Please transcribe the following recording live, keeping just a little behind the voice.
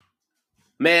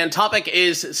Man, topic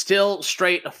is still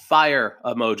straight fire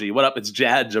emoji. What up? It's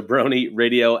Jad Jabroni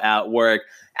Radio at Work.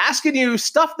 Asking you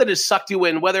stuff that has sucked you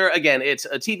in, whether, again, it's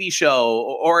a TV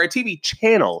show or a TV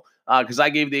channel. Because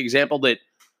I gave the example that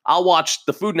I'll watch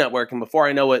the Food Network, and before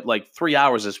I know it, like 3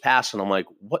 hours has passed, and I'm like,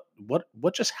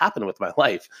 what just happened with my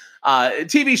life?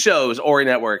 TV shows or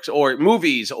networks or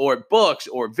movies or books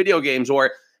or video games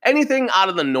or anything out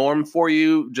of the norm for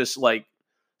you, just like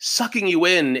sucking you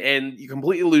in and you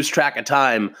completely lose track of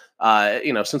time.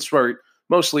 Since we're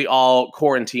mostly all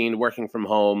quarantined, working from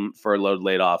home, furloughed,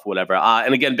 laid off, whatever.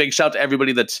 And again, big shout to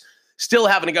everybody that's still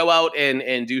having to go out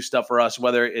and do stuff for us,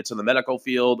 whether it's in the medical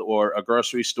field or a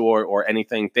grocery store or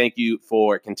anything. Thank you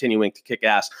for continuing to kick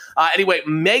ass. Anyway,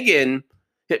 Megan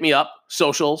hit me up,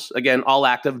 socials, again, all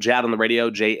active, Jad on the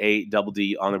radio,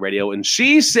 JADD on the radio. And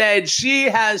she said she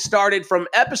has started from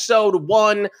episode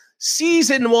 1,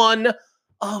 season 1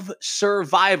 of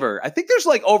Survivor. I think there's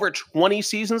like over 20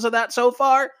 seasons of that so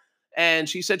far. And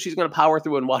she said she's going to power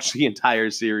through and watch the entire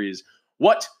series.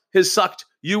 What has sucked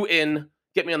you in?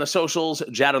 Get me on the socials,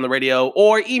 Jad on the radio,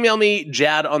 or email me,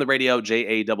 Jad on the radio,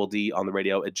 JADD on the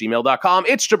radio @gmail.com.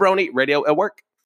 It's Jabroni Radio at Work.